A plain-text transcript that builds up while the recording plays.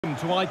To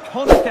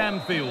iconic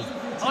Anfield.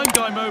 I'm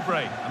Guy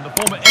Mowbray, and the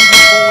former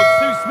England forward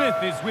Sue Smith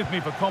is with me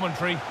for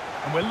commentary,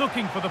 and we're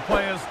looking for the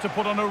players to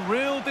put on a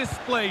real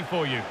display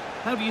for you.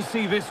 How do you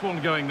see this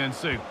one going then,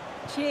 Sue?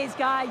 Cheers,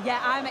 Guy.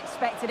 Yeah, I'm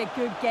expecting a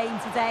good game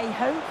today.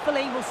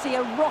 Hopefully we'll see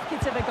a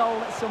rocket of a goal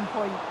at some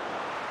point.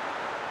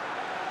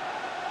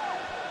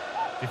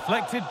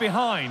 Deflected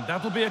behind,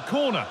 that'll be a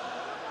corner.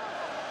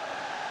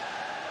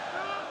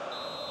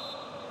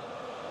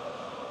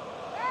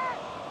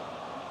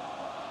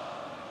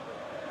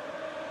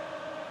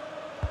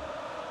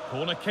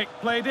 Corner kick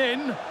played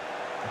in. The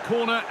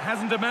corner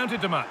hasn't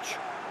amounted to much.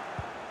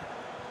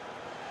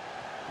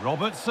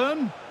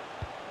 Robertson.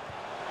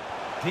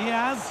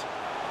 Diaz.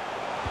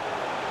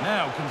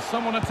 Now, can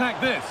someone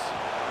attack this?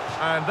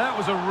 And that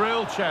was a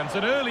real chance,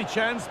 an early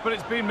chance, but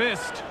it's been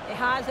missed. It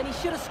has, and he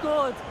should have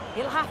scored.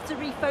 He'll have to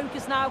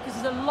refocus now because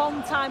there's a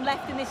long time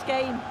left in this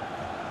game.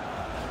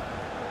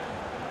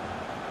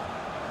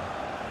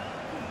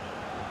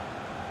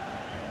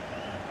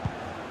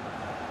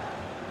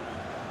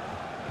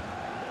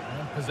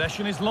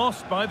 Possession is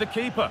lost by the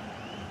keeper.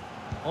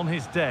 On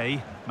his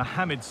day,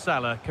 Mohamed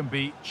Salah can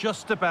be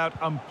just about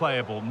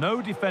unplayable.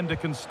 No defender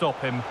can stop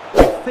him.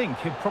 I think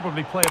he'd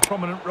probably play a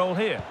prominent role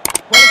here.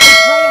 Well, if they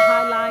play a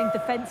high line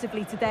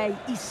defensively today,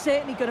 he's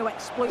certainly going to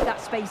exploit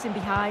that space in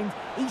behind.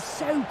 He's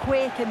so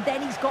quick, and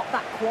then he's got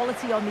that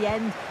quality on the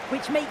end,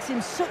 which makes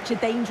him such a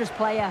dangerous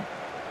player.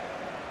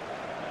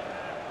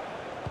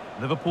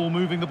 Liverpool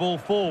moving the ball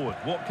forward.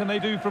 What can they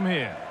do from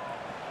here?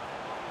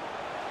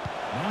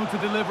 Now to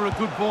deliver a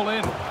good ball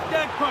in.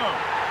 Gakpo!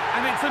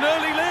 And it's an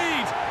early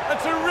lead! A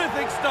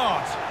terrific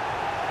start!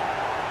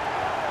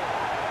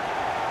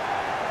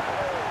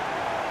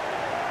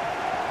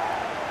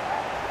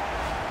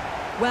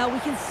 Well, we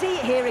can see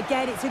it here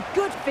again. It's a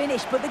good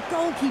finish, but the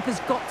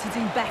goalkeeper's got to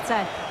do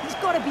better. He's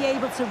got to be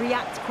able to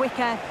react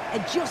quicker,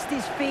 adjust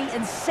his feet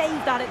and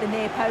save that at the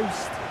near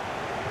post.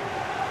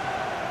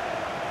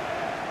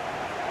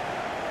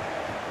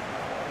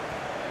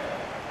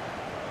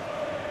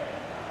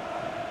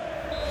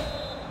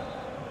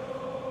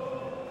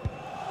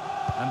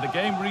 And the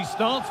game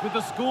restarts with the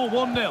score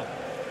 1-0.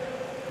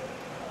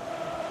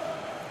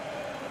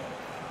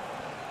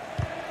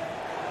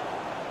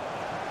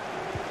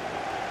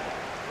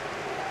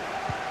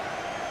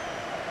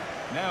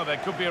 Now there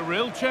could be a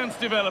real chance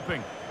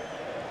developing.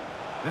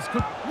 This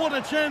could... What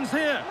a chance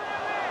here!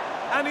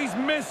 And he's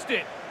missed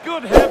it.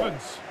 Good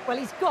heavens! Well,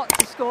 he's got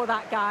to score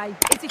that, guy.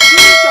 It's a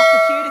huge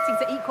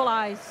opportunity to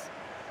equalise.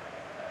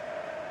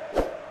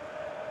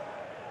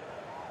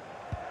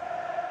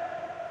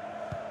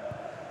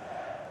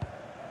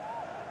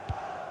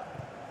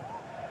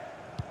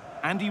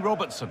 Andy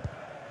Robertson.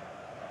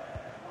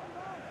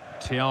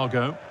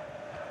 Thiago.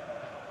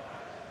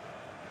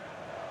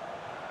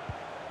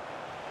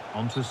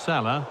 On to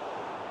Salah.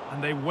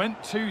 And they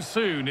went too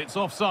soon. It's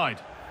offside.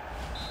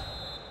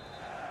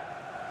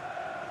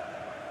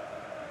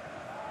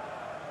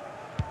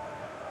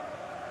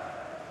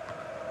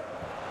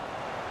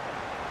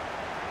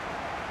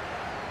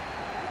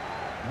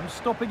 No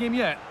stopping him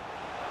yet.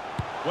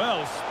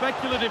 Well,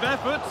 speculative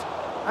effort.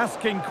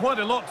 Asking quite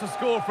a lot to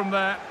score from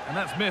there, and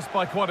that's missed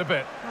by quite a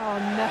bit. Oh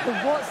no,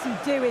 what's he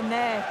doing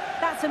there?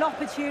 That's an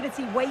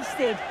opportunity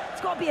wasted.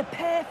 It's got to be a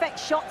perfect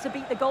shot to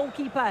beat the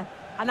goalkeeper,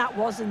 and that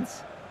wasn't.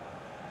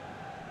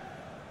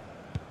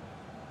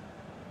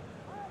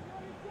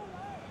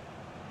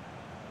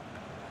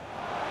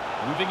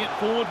 Moving it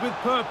forward with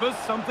purpose,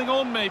 something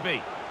on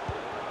maybe.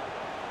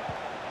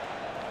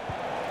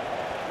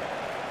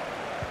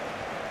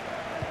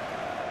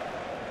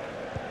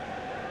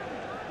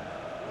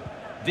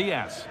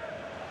 Diaz.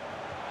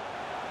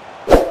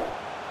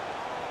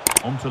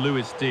 On to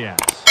Luis Diaz.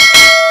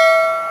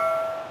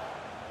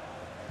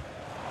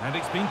 And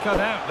it's been cut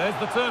out. There's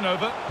the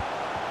turnover.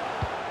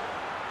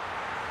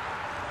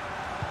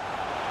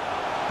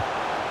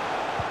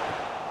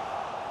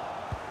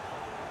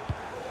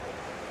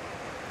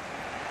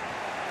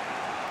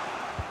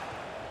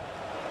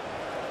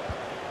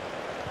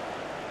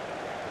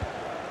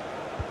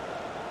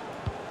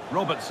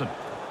 Robertson.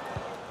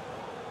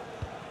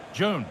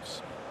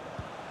 Jones.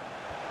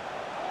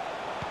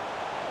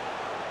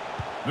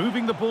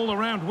 Moving the ball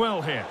around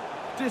well here.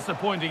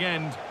 Disappointing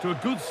end to a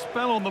good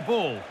spell on the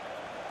ball.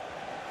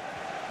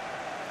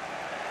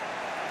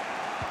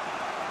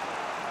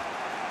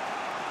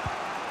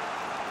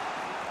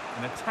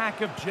 An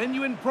attack of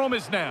genuine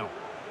promise now.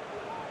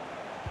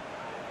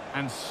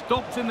 And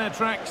stopped in their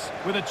tracks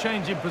with a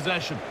change in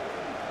possession.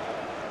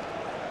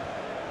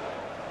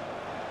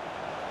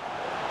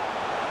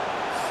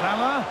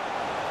 Salah.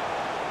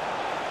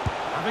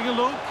 Having a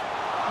look.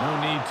 No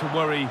need to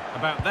worry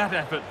about that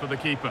effort for the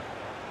keeper.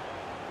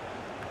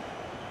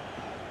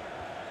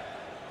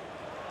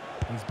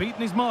 He's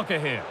beaten his marker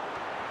here.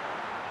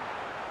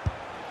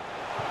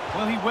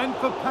 Well, he went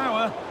for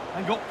power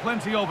and got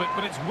plenty of it,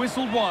 but it's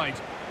whistled wide.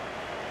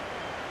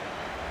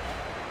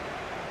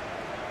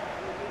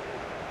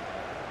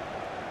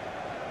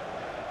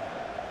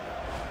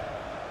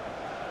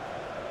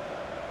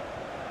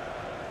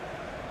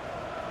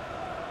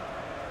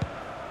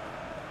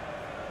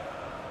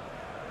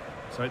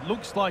 So it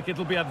looks like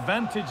it'll be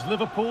advantage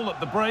Liverpool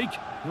at the break.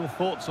 Your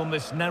thoughts on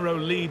this narrow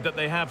lead that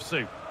they have,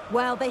 Sue?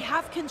 Well, they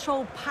have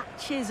controlled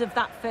patches of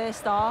that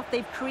first half.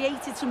 They've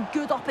created some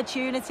good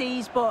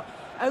opportunities, but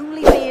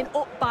only being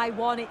up by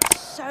one, it's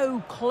so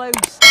close. And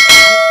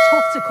it's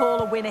tough to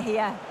call a winner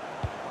here.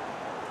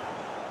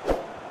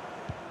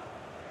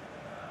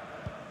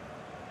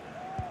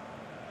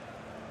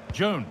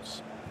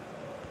 Jones.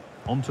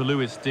 On to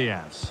Luis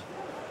Diaz.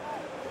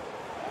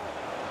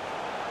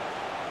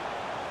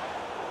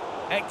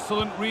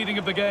 Excellent reading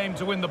of the game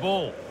to win the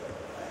ball.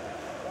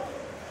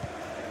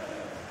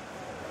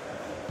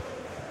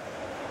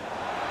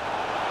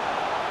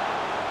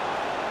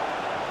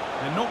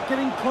 They're not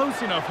getting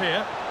close enough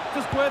here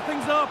to square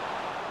things up.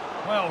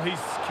 Well,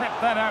 he's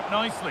kept that out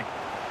nicely.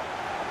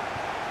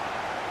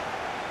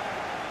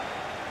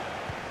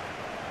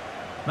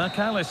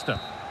 McAllister.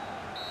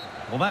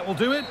 Well, that will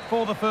do it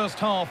for the first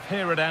half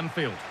here at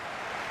Anfield.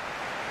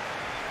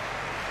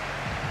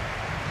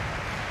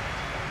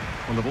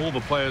 Well, of all the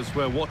players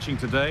we're watching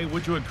today,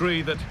 would you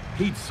agree that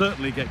he'd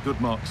certainly get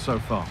good marks so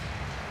far?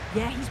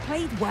 Yeah, he's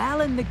played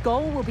well and the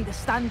goal will be the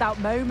standout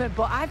moment,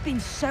 but I've been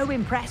so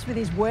impressed with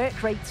his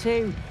work rate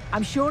too.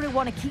 I'm sure he'll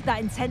want to keep that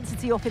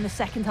intensity up in the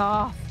second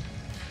half.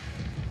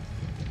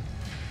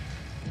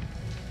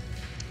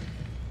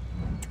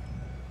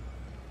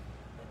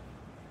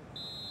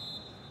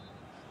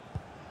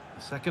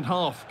 The second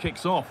half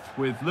kicks off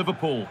with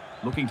Liverpool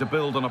looking to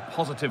build on a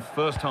positive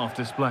first half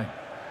display.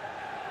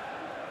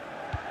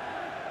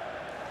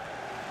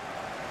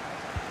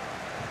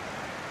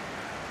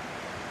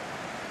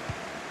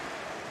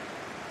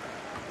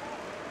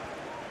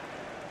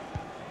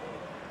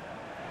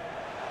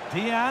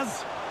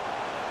 Diaz.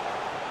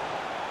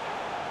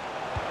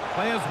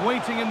 Players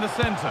waiting in the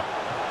centre.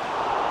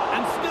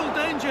 And still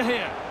danger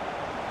here.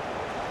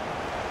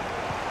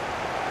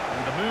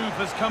 And the move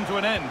has come to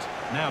an end.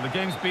 Now the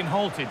game's been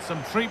halted,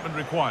 some treatment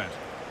required.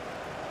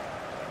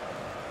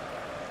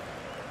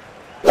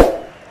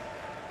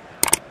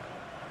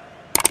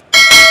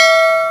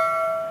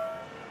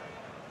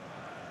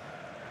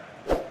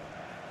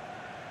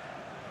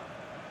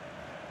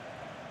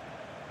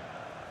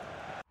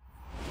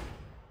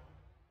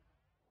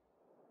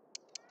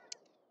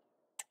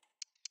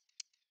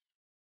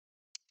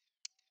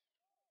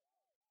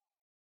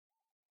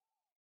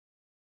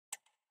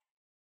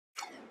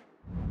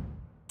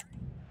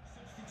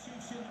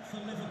 For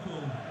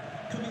Liverpool,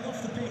 coming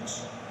off the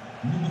pitch,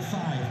 number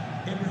 5,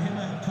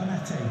 Ibrahima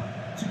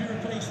Konate, to be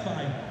replaced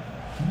by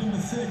number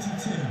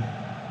 32,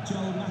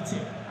 Joel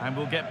Matip. And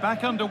we'll get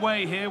back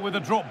underway here with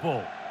a drop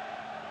ball.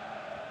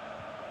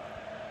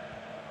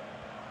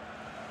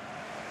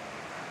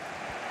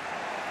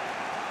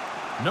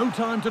 No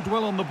time to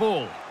dwell on the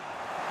ball.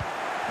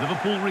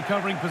 Liverpool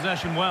recovering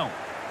possession well.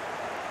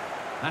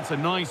 That's a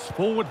nice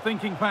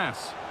forward-thinking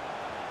pass.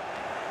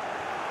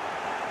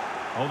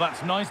 Oh,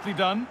 that's nicely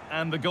done,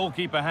 and the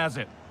goalkeeper has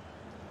it.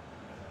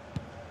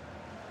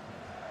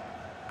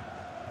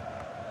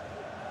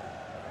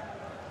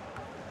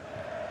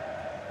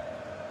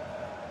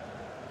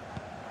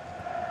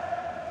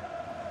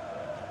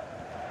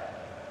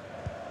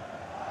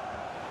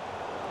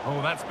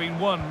 Oh, that's been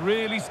won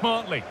really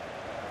smartly.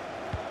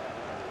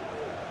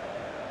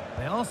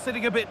 They are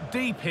sitting a bit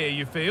deep here,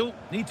 you feel.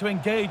 Need to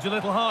engage a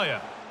little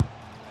higher.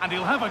 And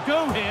he'll have a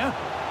go here,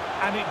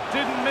 and it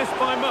didn't miss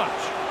by much.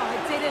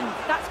 Didn't.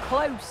 That's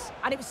close.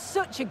 And it was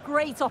such a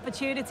great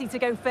opportunity to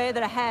go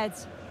further ahead.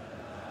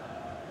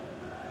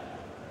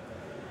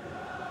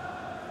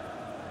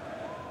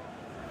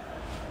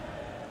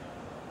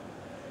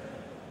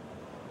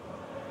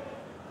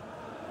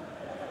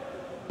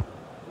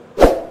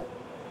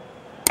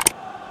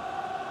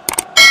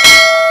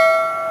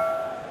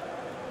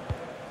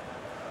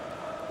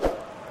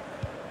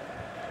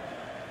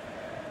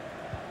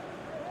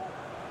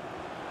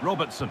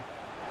 Robertson.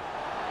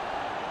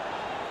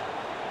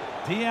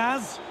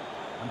 Diaz,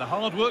 and the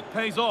hard work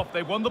pays off.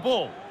 They won the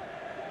ball.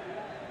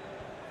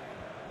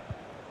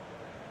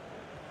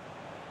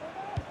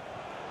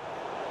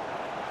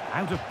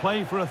 Out of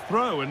play for a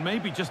throw, and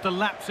maybe just a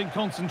lapse in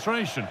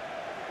concentration.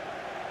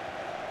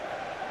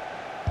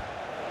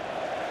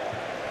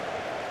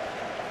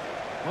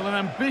 Well, an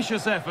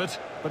ambitious effort,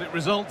 but it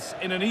results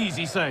in an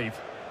easy save.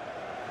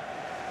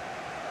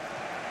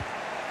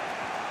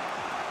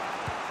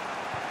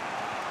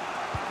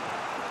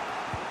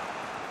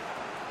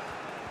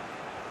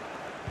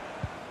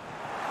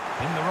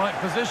 In the right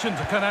position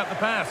to cut out the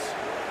pass.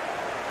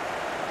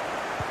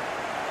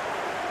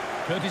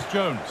 Curtis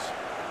Jones.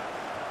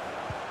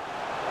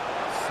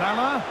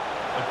 Salah.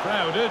 The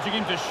crowd urging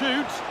him to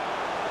shoot.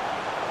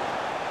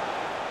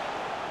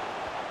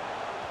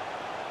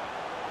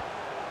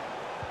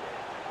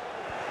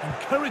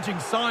 Encouraging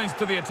signs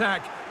to the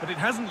attack, but it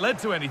hasn't led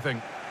to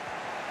anything.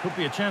 Could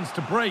be a chance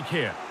to break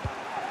here.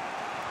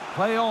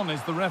 Play on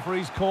is the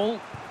referee's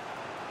call.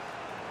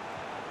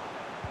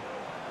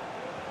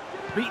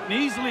 Beaten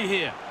easily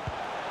here.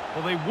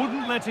 Well, they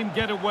wouldn't let him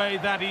get away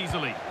that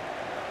easily.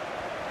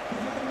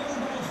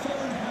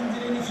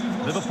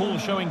 Liverpool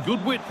showing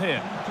good width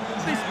here.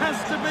 This has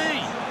to be.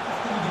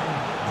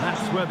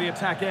 That's where the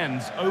attack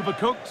ends,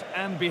 overcooked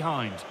and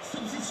behind.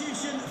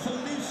 Substitution for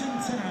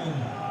Luton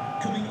Town.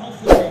 Coming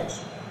off the pitch,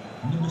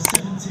 number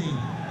 17,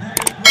 Harry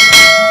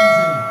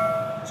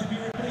to be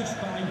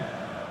replaced by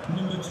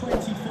number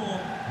 24,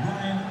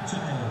 Ryan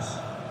Giles.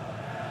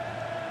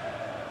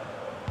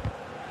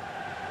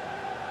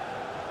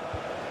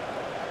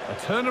 A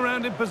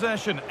turnaround in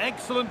possession,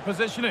 excellent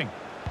positioning.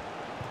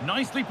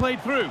 Nicely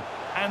played through,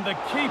 and the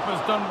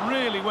keeper's done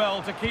really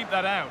well to keep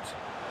that out.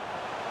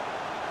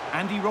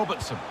 Andy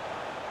Robertson.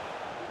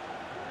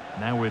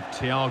 Now with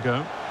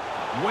Thiago.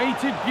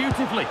 Weighted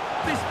beautifully.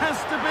 This has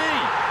to be.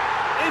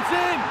 It's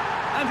in!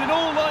 And in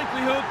all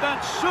likelihood,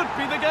 that should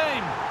be the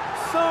game.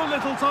 So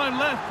little time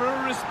left for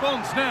a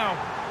response now.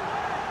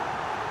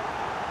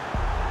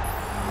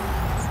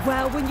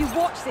 Well, when you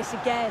watch this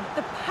again,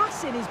 the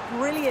passing is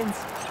brilliant.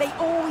 They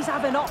always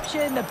have an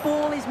option, the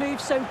ball is moved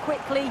so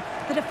quickly,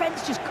 the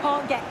defence just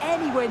can't get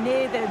anywhere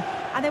near them.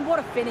 And then what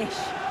a finish.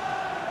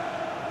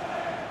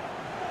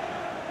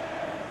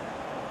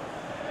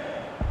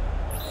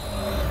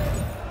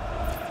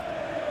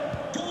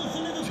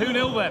 Goal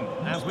 2-0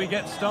 then, as we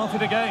get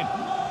started again.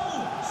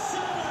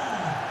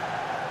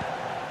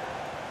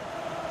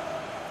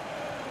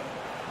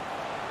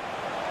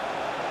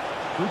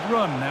 Good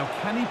run, now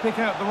can he pick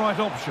out the right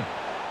option?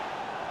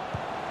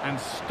 And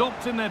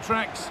stopped in their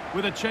tracks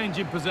with a change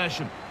in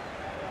possession.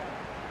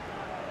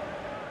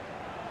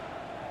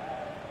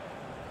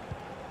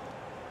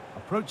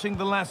 Approaching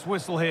the last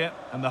whistle here,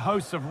 and the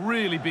hosts have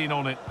really been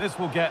on it. This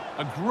will get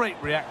a great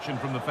reaction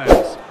from the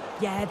fans.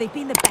 Yeah, they've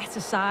been the better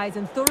side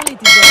and thoroughly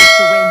deserve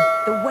to win.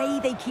 The way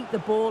they keep the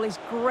ball is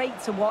great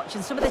to watch,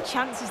 and some of the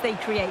chances they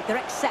create, they're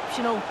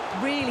exceptional.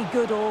 Really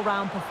good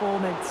all-round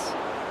performance.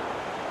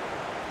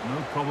 No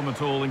problem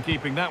at all in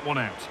keeping that one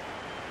out.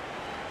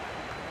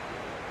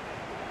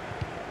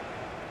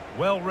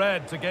 Well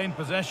read to gain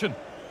possession.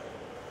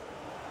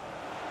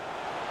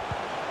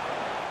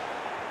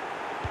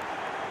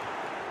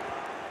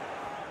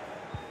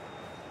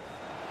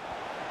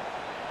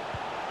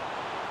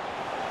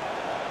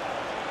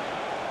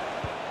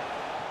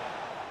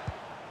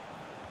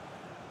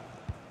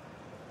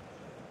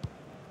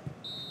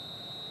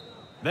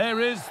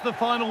 There is the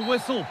final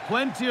whistle.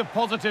 Plenty of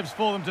positives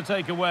for them to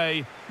take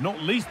away,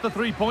 not least the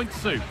 3-point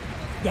soup.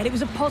 Yeah, it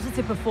was a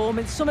positive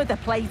performance. Some of their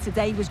play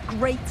today was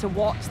great to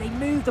watch. They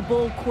moved the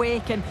ball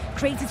quick and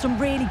created some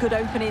really good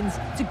openings.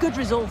 It's a good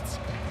result.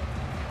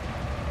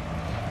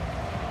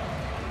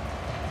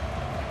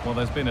 Well,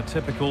 there's been a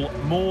typical,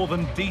 more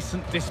than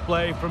decent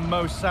display from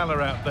Mo Salah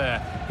out there.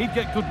 He'd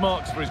get good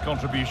marks for his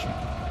contribution.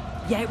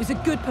 Yeah, it was a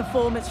good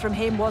performance from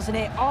him, wasn't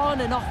it?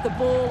 On and off the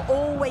ball,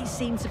 always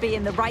seemed to be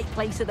in the right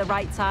place at the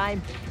right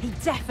time. He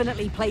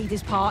definitely played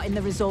his part in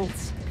the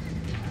results.